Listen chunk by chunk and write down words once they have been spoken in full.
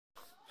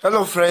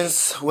Hello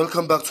friends,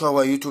 welcome back to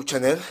our YouTube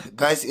channel.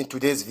 Guys, in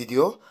today's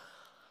video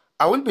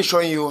I will be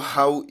showing you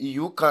how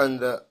you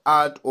can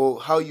add or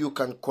how you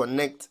can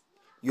connect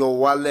your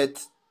wallet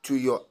to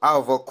your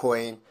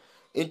AVACOIN.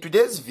 In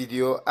today's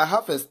video I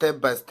have a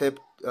step-by-step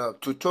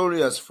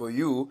tutorials for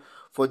you,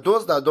 for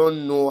those that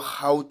don't know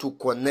how to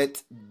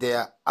connect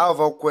their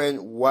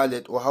AVACOIN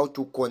wallet or how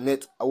to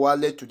connect a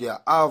wallet to their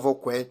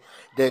AVACOIN.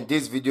 Then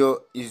this video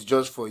is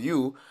just for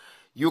you.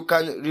 You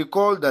can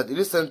recall that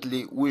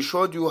recently we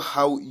showed you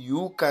how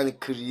you can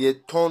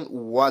create Ton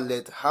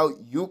wallet, how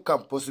you can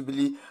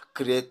possibly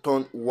create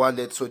Ton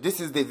wallet. So this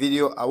is the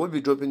video. I will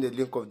be dropping the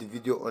link of the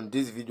video on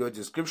this video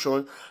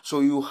description. So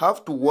you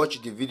have to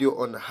watch the video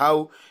on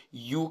how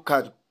you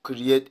can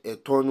create a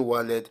Ton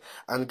wallet.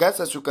 And guys,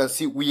 as you can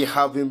see, we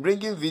have been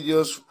bringing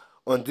videos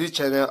on this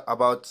channel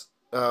about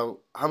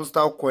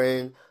hamster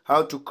coin,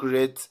 how to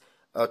create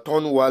a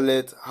Ton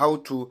wallet, how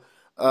to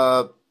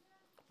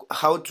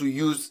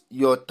use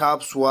your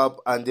tap swap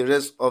and the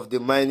rest of the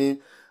mining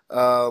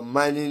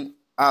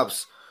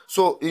apps.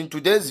 So in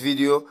today's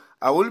video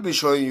I will be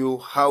showing you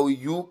how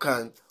you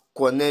can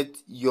connect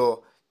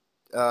your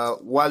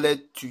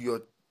wallet to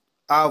your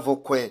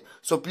AVACOIN.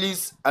 So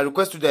please, I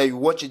request you that you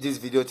watch this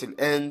video till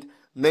end.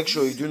 Make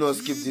sure you do not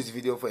skip this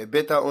video for a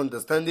better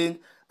understanding,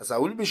 as I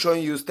will be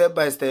showing you step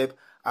by step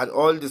and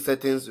all the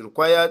settings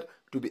required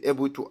to be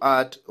able to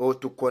add or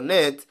to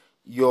connect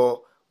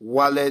your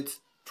wallet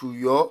to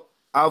your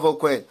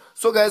AVACOIN.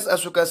 So guys,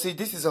 as you can see,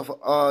 this is our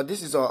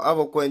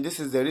AVACOIN.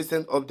 This is the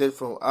recent update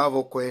from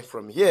AVACOIN.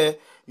 From here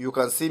you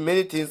can see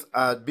many things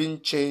are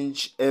being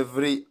changed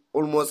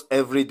almost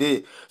every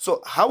day.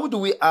 So how do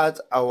we add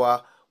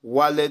our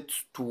wallet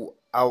to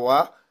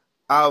our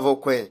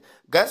AVACOIN?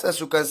 Guys, as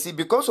you can see,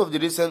 because of the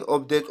recent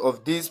update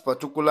of these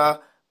particular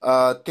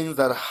things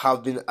that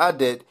have been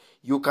added,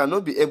 you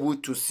cannot be able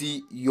to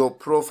see your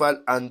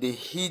profile and the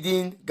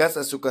hidden, guys,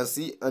 as you can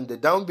see, and the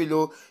down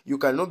below you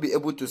cannot be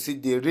able to see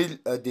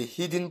the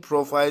hidden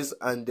profiles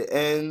and the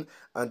end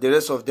and the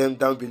rest of them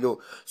down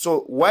below. So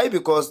why?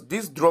 Because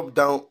this drop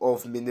down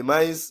of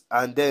minimize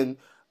and then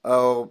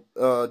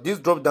this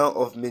drop down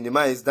of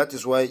minimize, that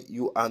is why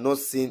you are not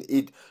seeing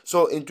it.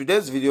 So in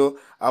today's video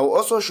I will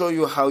also show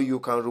you how you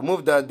can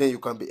remove that. Then you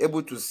can be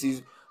able to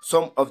see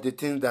some of the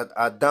things that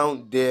are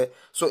down there.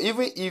 So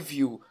even if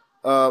you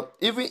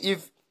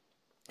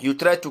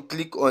try to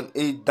click on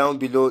it down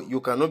below, you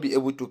cannot be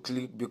able to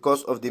click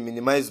because of the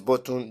minimize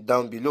button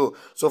down below.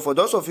 So for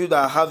those of you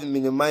that have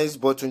minimize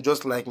button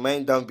just like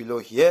mine down below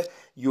here,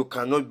 you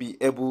cannot be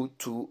able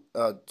to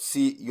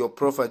see your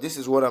profile. This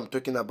is what I'm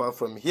talking about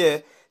from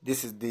here.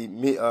 This is the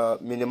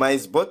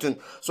minimize button.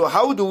 So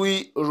how do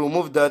we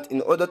remove that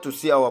in order to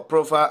see our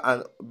profile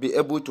and be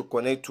able to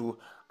connect to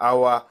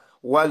our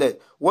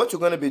wallet? What you're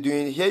going to be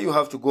doing here, you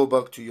have to go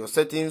back to your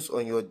settings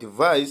on your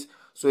device.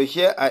 So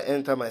here I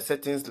enter my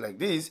settings like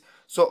this.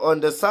 So on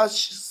the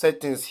search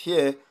settings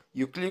here,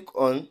 you click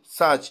on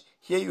search.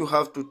 Here you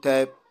have to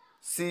type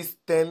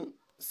system.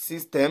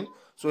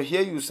 So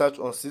here you search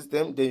on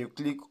system, then you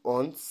click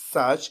on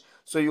search.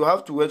 So you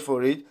have to wait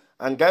for it.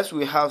 And guys,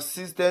 we have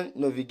system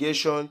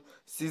navigation.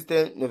 So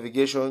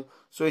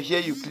here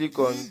you click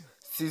on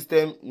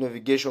system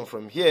navigation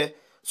from here.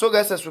 So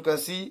guys, as you can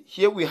see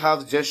here, we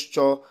have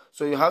gesture.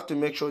 So you have to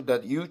make sure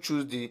that you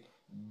choose the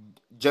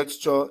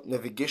gesture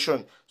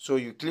navigation. So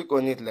you click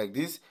on it like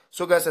this.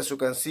 So guys, as you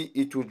can see,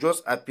 it will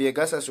just appear.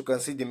 Guys, as you can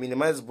see, the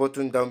minimize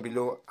button down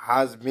below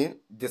has been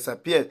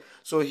disappeared.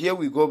 So here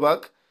we go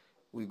back.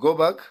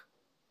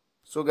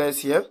 So guys,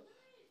 here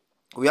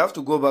we have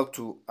to go back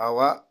to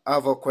our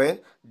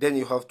AVACOIN. Then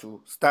you have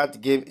to start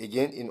game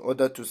again in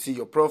order to see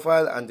your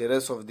profile and the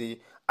rest of the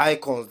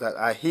icons that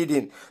are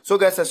hidden. So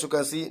guys, as you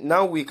can see,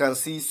 now we can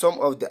see some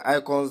of the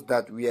icons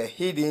that we are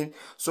hidden.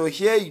 So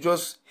here you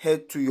just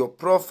head to your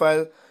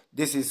profile.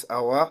 This is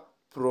our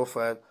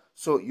profile.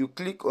 So you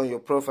click on your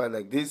profile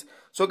like this.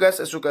 So guys,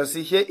 as you can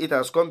see here, it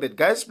has come. But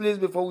guys, please,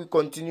 before we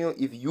continue,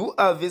 if you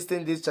are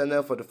visiting this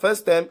channel for the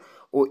first time,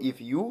 or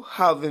if you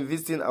have been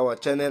visiting our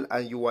channel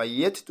and you are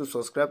yet to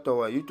subscribe to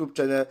our YouTube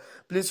channel,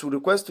 please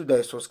request to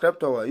that subscribe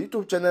to our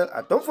YouTube channel,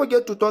 and don't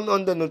forget to turn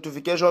on the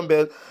notification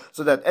bell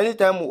so that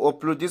anytime we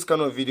upload this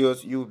kind of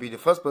videos, you will be the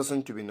first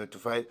person to be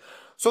notified.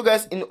 So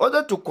guys, in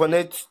order to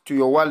connect to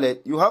your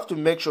wallet, you have to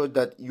make sure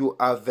that you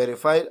are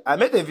verified. I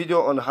made a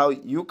video on how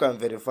you can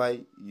verify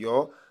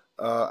your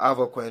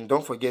AVACOIN.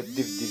 Don't forget,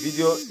 the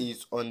video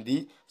is on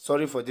the,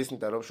 sorry for this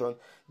interruption,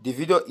 the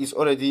video is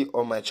already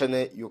on my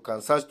channel. You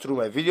can search through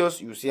my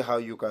videos, you see how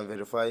you can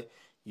verify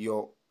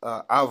your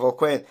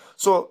AVACOIN.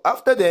 So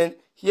after then,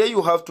 here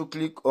you have to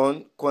click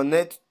on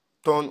connect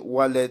Ton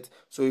wallet.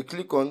 So you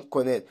click on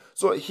connect.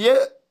 So here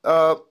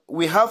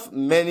we have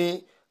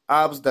many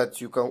apps that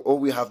you can, or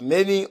we have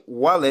many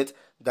wallets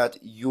that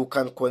you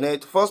can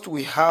connect. First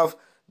we have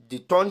the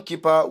Ton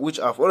Keeper, which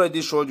I've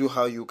already showed you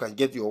how you can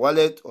get your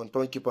wallet on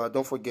Ton Keeper.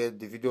 Don't forget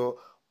the video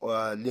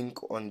link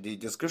on the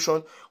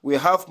description. We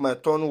have my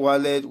Ton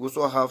wallet, we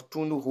also have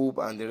Tune Hoop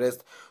and the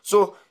rest.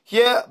 So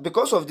here,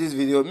 because of this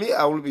video,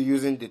 I will be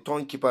using the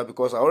Ton Keeper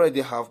because I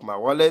already have my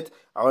wallet.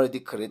 I already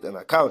create an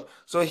account.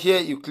 So here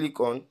you click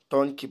on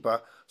Ton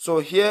Keeper. So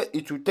here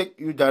it will take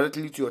you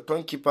directly to your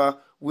Ton Keeper,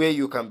 where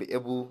you can be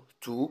able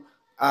to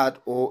add,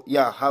 or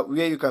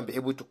where you can be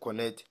able to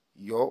connect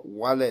your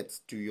wallet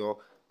to your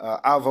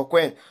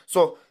AVACOIN.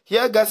 So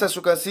here, guys, as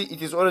you can see,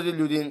 it is already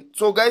loading.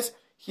 So guys,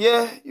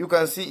 here you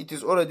can see it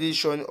is already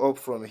showing up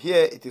from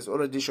here. It is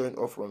already showing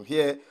up from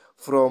here,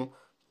 from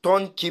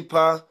Ton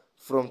Keeper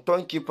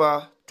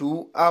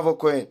to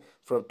AVACOIN,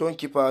 from Ton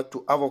Keeper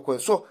to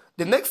AVACOIN. So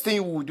the next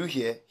thing we will do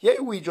here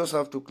we just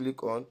have to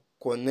click on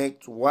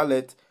connect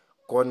wallet.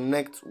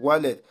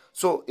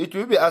 So it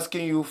will be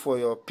asking you for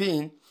your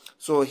PIN.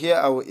 So here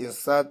I will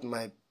insert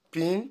my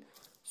PIN.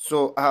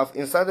 So I have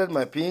inserted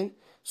my PIN.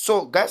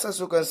 So guys, as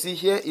you can see,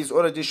 here is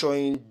already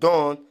showing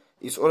done.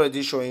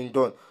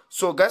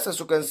 So guys, as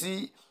you can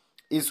see,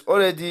 it's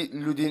already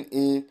loading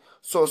in.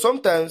 So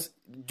sometimes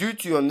due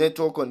to your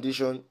network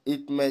condition,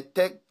 it may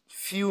take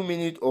few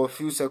minutes or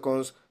few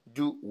seconds.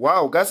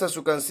 Wow, guys, as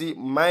you can see,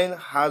 mine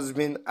has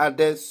been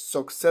added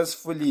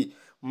successfully.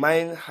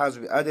 And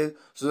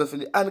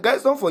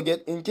guys, don't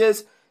forget, in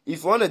case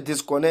if you want to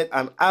disconnect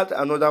and add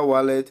another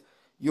wallet,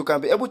 you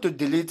can be able to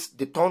delete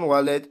the Ton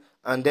wallet,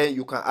 and then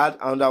you can add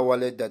another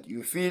wallet that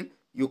you feel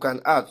you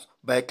can add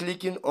by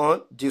clicking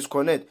on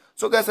disconnect.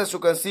 So guys, as you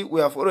can see, we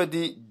have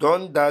already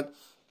done that.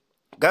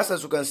 Guys,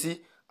 as you can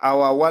see,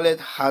 our wallet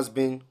has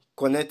been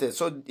connected.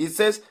 So it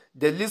says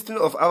the listing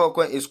of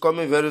AVACOIN is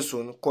coming very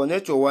soon.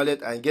 Connect your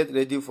wallet and get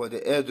ready for the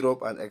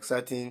airdrop and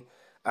exciting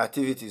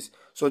activities.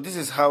 So this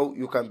is how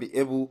you can be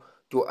able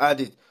to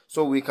add it.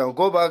 So we can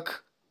go back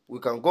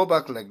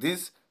like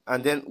this,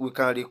 and then we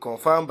can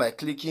reconfirm by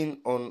clicking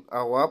on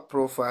our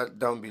profile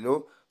down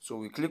below. So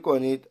we click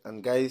on it,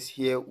 and guys,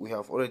 here we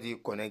have already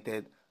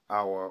connected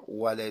our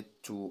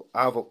wallet to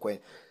AVACOIN.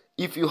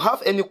 If you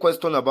have any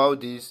question about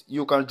this,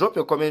 you can drop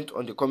a comment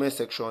on the comment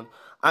section.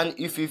 And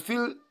if you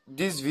feel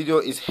this video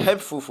is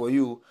helpful for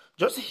you,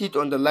 just hit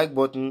on the like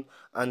button,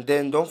 and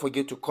then don't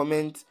forget to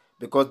comment,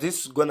 because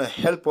this is gonna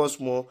help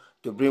us more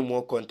to bring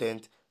more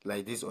content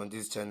like this on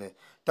this channel.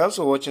 Thanks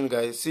for watching,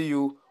 guys. See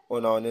you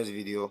on our next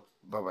video.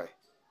 Bye bye.